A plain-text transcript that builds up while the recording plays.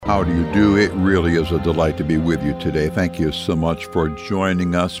How do you do? It really is a delight to be with you today. Thank you so much for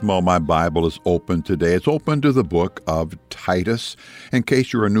joining us. Well, my Bible is open today. It's open to the book of Titus. In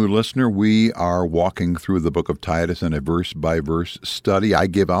case you're a new listener, we are walking through the book of Titus in a verse-by-verse study. I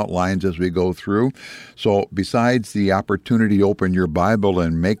give outlines as we go through. So besides the opportunity to open your Bible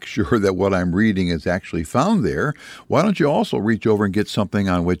and make sure that what I'm reading is actually found there, why don't you also reach over and get something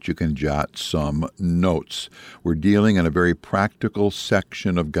on which you can jot some notes? We're dealing in a very practical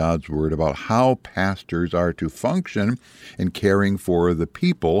section of God's Word about how pastors are to function in caring for the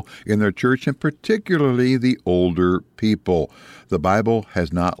people in their church, and particularly the older people. The Bible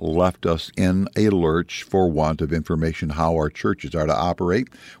has not left us in a lurch for want of information how our churches are to operate.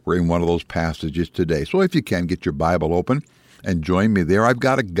 We're in one of those passages today. So if you can, get your Bible open and join me there. I've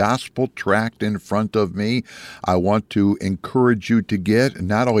got a gospel tract in front of me. I want to encourage you to get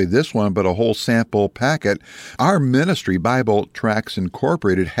not only this one, but a whole sample packet. Our ministry, Bible Tracts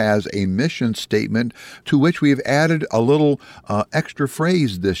Incorporated, has a mission statement to which we have added a little extra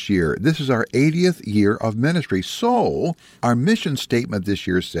phrase this year. This is our 80th year of ministry. So our mission statement this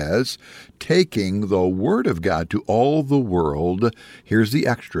year says, taking the Word of God to all the world, here's the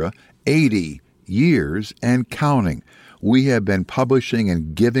extra, 80 years and counting. We have been publishing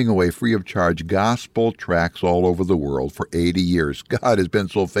and giving away free of charge gospel tracts all over the world for 80 years. God has been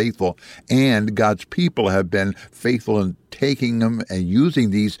so faithful, and God's people have been faithful in taking them and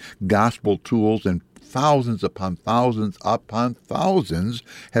using these gospel tools, and thousands upon thousands upon thousands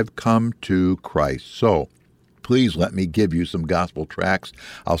have come to Christ. So please let me give you some gospel tracts.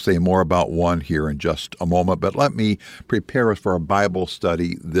 I'll say more about one here in just a moment, but let me prepare us for a Bible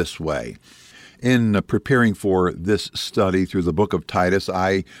study this way. In preparing for this study through the book of Titus,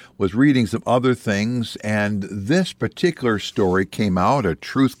 I was reading some other things, and this particular story came out, a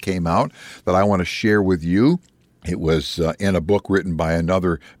truth came out that I want to share with you. It was in a book written by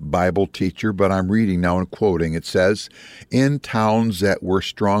another Bible teacher, but I'm reading now and quoting. It says, in towns that were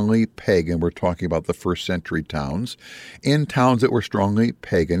strongly pagan, we're talking about the first century towns, in towns that were strongly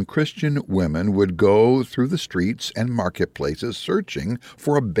pagan, Christian women would go through the streets and marketplaces searching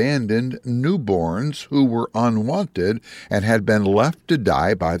for abandoned newborns who were unwanted and had been left to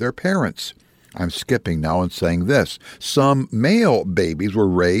die by their parents. I'm skipping now and saying this. Some male babies were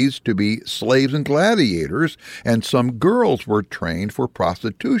raised to be slaves and gladiators, and some girls were trained for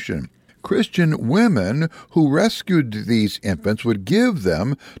prostitution. Christian women who rescued these infants would give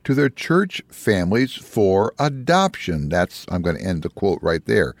them to their church families for adoption. I'm going to end the quote right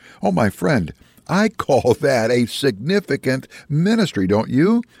there. Oh, my friend, I call that a significant ministry, don't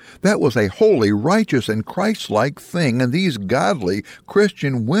you? That was a holy, righteous, and Christ-like thing, and these godly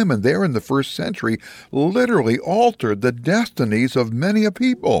Christian women there in the first century literally altered the destinies of many a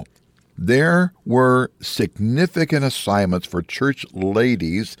people. There were significant assignments for church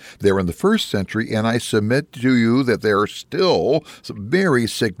ladies there in the first century, and I submit to you that there are still some very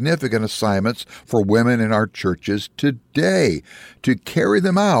significant assignments for women in our churches today. To carry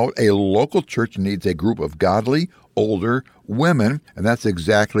them out, a local church needs a group of godly, older women, and that's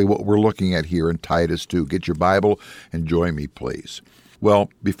exactly what we're looking at here in Titus 2. Get your Bible and join me, please.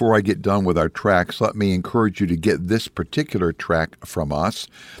 Well, before I get done with our tracts, let me encourage you to get this particular tract from us.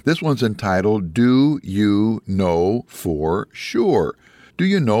 This one's entitled, Do You Know For Sure? Do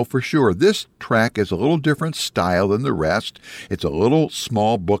you know for sure? This tract is a little different style than the rest. It's a little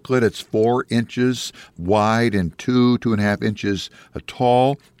small booklet. It's 4 inches wide and 2.5 inches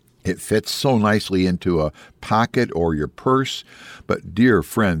tall. It fits so nicely into a pocket or your purse. But dear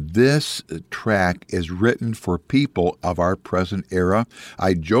friend, this tract is written for people of our present era.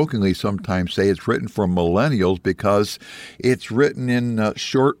 I jokingly sometimes say it's written for millennials because it's written in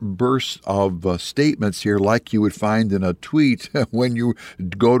short bursts of statements here like you would find in a tweet when you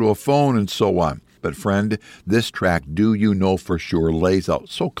go to a phone and so on. But friend, this tract, Do You Know For Sure, lays out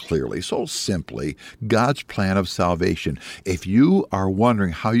so clearly, so simply, God's plan of salvation. If you are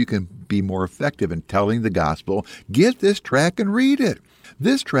wondering how you can be more effective in telling the gospel, get this tract and read it.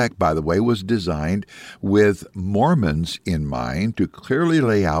 This tract, by the way, was designed with Mormons in mind to clearly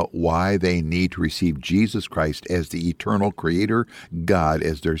lay out why they need to receive Jesus Christ as the eternal Creator, God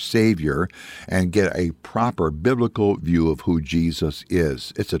as their Savior, and get a proper biblical view of who Jesus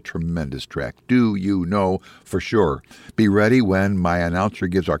is. It's a tremendous tract. Do you know for sure? Be ready when my announcer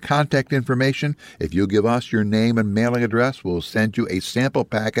gives our contact information. If you give us your name and mailing address, we'll send you a sample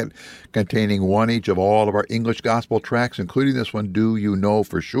packet containing one each of all of our English gospel tracts, including this one, Do You Know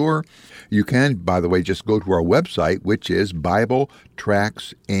For Sure? You can, by the way, just go to our website, which is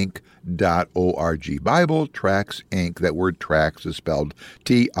BibleTractsInc.org. Bible Tracts Inc. That word tracts is spelled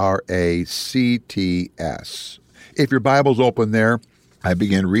Tracts. If your Bible's open there, I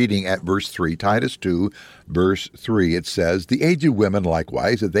begin reading at verse 3, Titus 2, verse 3. It says, "The aged women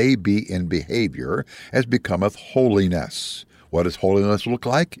likewise, that they be in behavior as becometh holiness." What does holiness look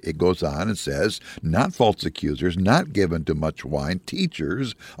like? It goes on and says, "Not false accusers, not given to much wine,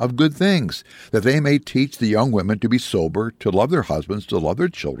 teachers of good things, that they may teach the young women to be sober, to love their husbands, to love their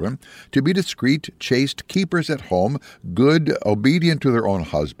children, to be discreet, chaste, keepers at home, good, obedient to their own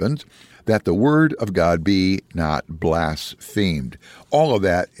husbands, that the word of God be not blasphemed." All of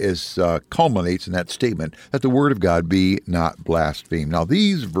that culminates in that statement, that the word of God be not blasphemed. Now,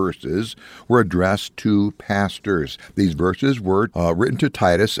 these verses were addressed to pastors. These verses were written to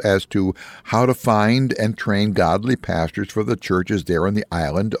Titus as to how to find and train godly pastors for the churches there on the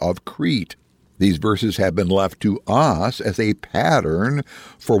island of Crete. These verses have been left to us as a pattern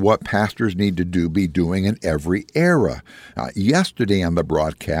for what pastors need to be doing in every era. Yesterday on the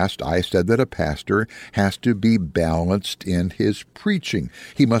broadcast, I said that a pastor has to be balanced in his preaching.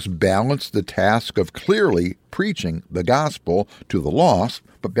 He must balance the task of clearly preaching the gospel to the lost,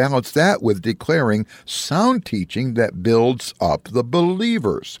 but balance that with declaring sound teaching that builds up the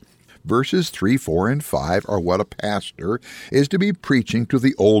believers. Verses 3, 4, and 5 are what a pastor is to be preaching to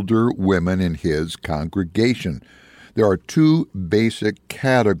the older women in his congregation. There are two basic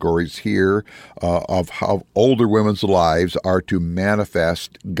categories here of how older women's lives are to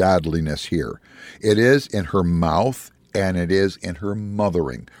manifest godliness here. It is in her mouth and it is in her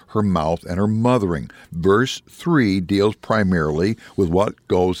mothering, her mouth and her mothering. Verse 3 deals primarily with what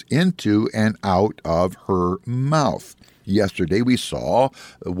goes into and out of her mouth. Yesterday we saw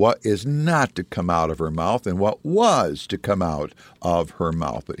what is not to come out of her mouth and what was to come out of her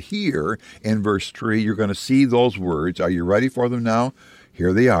mouth. But here in verse 3, you're going to see those words. Are you ready for them now?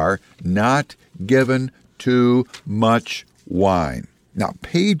 Here they are. Not given to much wine. Now,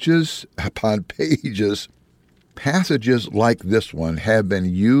 pages upon pages, passages like this one have been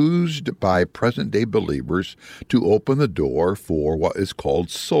used by present-day believers to open the door for what is called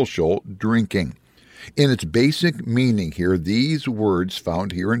social drinking. In its basic meaning here, these words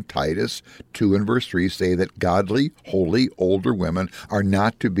found here in Titus 2 and verse 3 say that godly, holy, older women are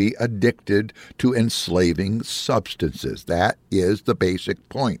not to be addicted to enslaving substances. That is the basic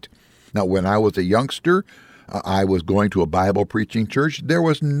point. Now, when I was a youngster, I was going to a Bible preaching church. There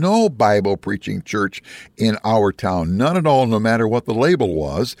was no Bible preaching church in our town, none at all, no matter what the label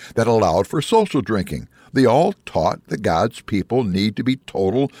was, that allowed for social drinking. They all taught that God's people need to be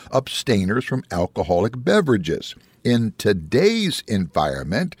total abstainers from alcoholic beverages. In today's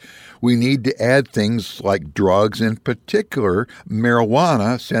environment, we need to add things like drugs, in particular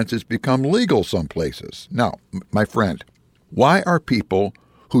marijuana, since it's become legal some places. Now, my friend, why are people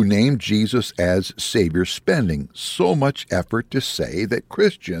who name Jesus as Savior spending so much effort to say that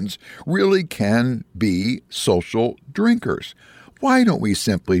Christians really can be social drinkers? Why don't we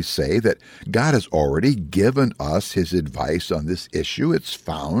simply say that God has already given us his advice on this issue? It's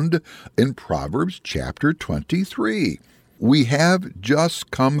found in Proverbs chapter 23. We have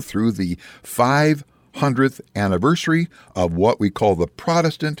just come through the 500th anniversary of what we call the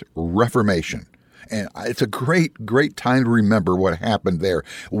Protestant Reformation. And it's a great, great time to remember what happened there.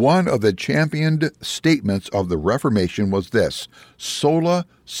 One of the championed statements of the Reformation was this: sola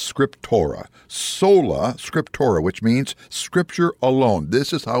scriptura. Sola scriptura, which means Scripture alone.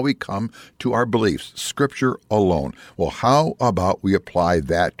 This is how we come to our beliefs, Scripture alone. Well, how about we apply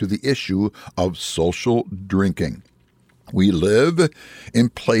that to the issue of social drinking? We live in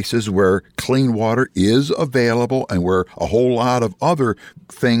places where clean water is available and where a whole lot of other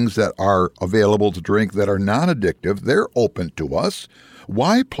things that are available to drink that are non-addictive, they're open to us.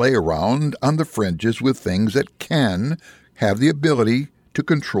 Why play around on the fringes with things that can have the ability to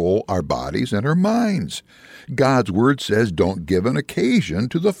control our bodies and our minds? God's word says don't give an occasion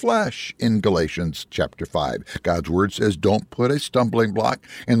to the flesh in Galatians chapter 5. God's word says don't put a stumbling block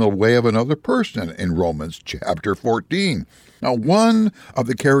in the way of another person in Romans chapter 14. Now, one of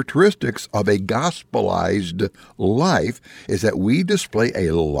the characteristics of a gospelized life is that we display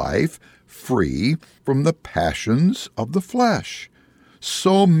a life free from the passions of the flesh.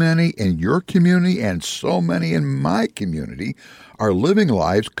 So many in your community and so many in my community are living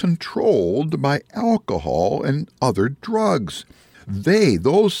lives controlled by alcohol and other drugs.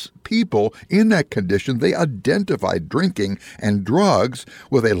 Those people in that condition, they identify drinking and drugs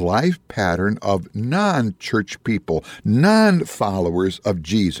with a life pattern of non-church people, non-followers of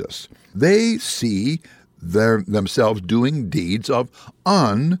Jesus. They see themselves doing deeds of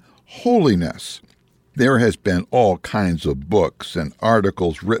unholiness. There has been all kinds of books and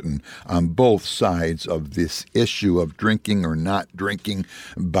articles written on both sides of this issue of drinking or not drinking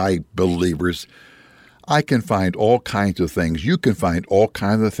by believers. I can find all kinds of things. You can find all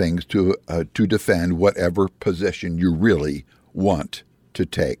kinds of things to defend whatever position you really want to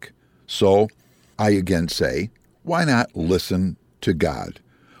take. So I again say, why not listen to God?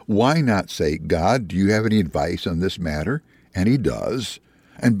 Why not say, God, do you have any advice on this matter? And he does.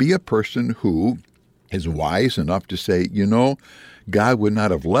 And be a person who is wise enough to say, God would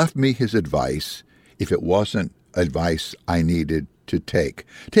not have left me his advice if it wasn't advice I needed to take.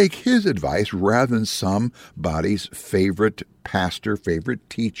 Take his advice rather than somebody's favorite pastor, favorite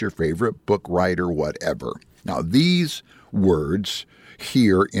teacher, favorite book writer, whatever. Now, these words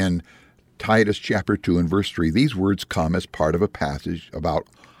here in Titus chapter 2 and verse 3, these words come as part of a passage about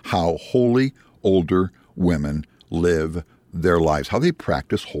how holy older women live their lives, how they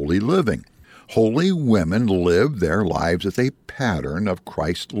practice holy living. Holy women live their lives as a pattern of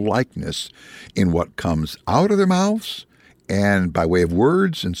Christ-likeness in what comes out of their mouths and by way of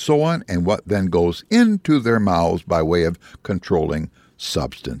words and so on, and what then goes into their mouths by way of controlling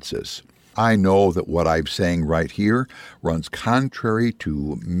substances. I know that what I'm saying right here runs contrary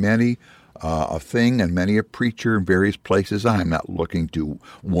to many a thing and many a preacher in various places. I'm not looking to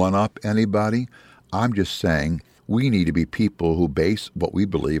one-up anybody. I'm just saying we need to be people who base what we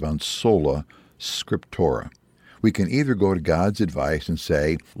believe on sola scriptura. We can either go to God's advice and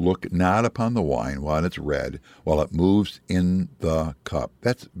say, look not upon the wine while it's red, while it moves in the cup.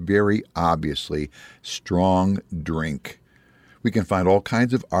 That's very obviously strong drink. We can find all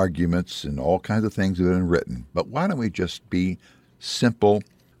kinds of arguments and all kinds of things that have been written. But why don't we just be simple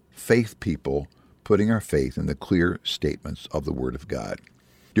faith people, putting our faith in the clear statements of the Word of God?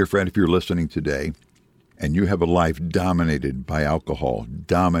 Dear friend, if you're listening today and you have a life dominated by alcohol,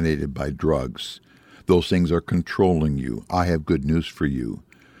 dominated by drugs, those things are controlling you, I have good news for you.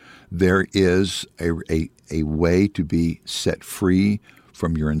 There is a way to be set free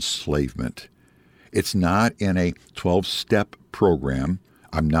from your enslavement. It's not in a 12-step program.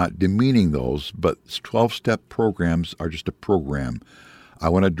 I'm not demeaning those, but 12-step programs are just a program. I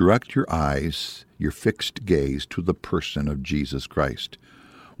want to direct your eyes, your fixed gaze, to the person of Jesus Christ.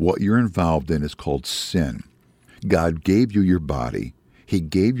 What you're involved in is called sin. God gave you your body. He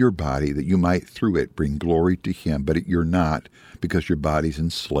gave your body that you might, through it, bring glory to Him, but you're not, because your body's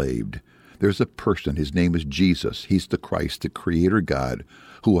enslaved. There's a person, his name is Jesus. He's the Christ, the Creator God,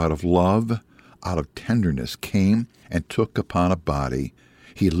 who out of love, out of tenderness, came and took upon a body.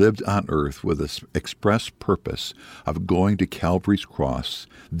 He lived on earth with this express purpose of going to Calvary's cross,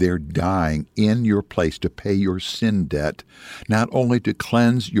 there dying in your place to pay your sin debt, not only to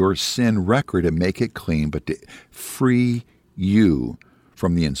cleanse your sin record and make it clean, but to free you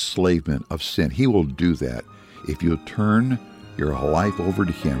from the enslavement of sin. He will do that if you turn your life over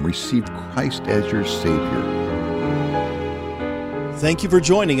to Him, receive Christ as your Savior. Thank you for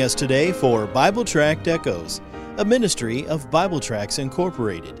joining us today for Bible Tract Echoes, a ministry of Bible Tracts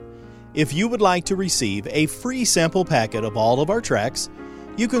Incorporated. If you would like to receive a free sample packet of all of our tracts,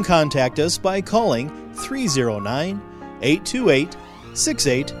 you can contact us by calling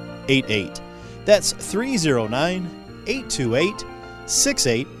 309-828-6888. That's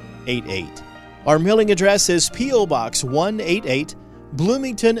 309-828-6888. Our mailing address is P.O. Box 188,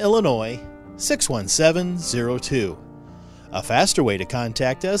 Bloomington, Illinois, 61702. A faster way to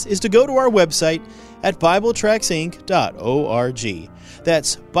contact us is to go to our website at BibleTractsInc.org.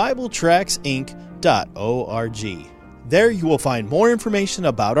 That's BibleTractsInc.org. There you will find more information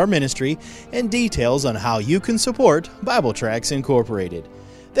about our ministry and details on how you can support Bible Tracts Incorporated.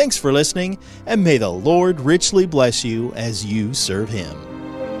 Thanks for listening, and may the Lord richly bless you as you serve Him.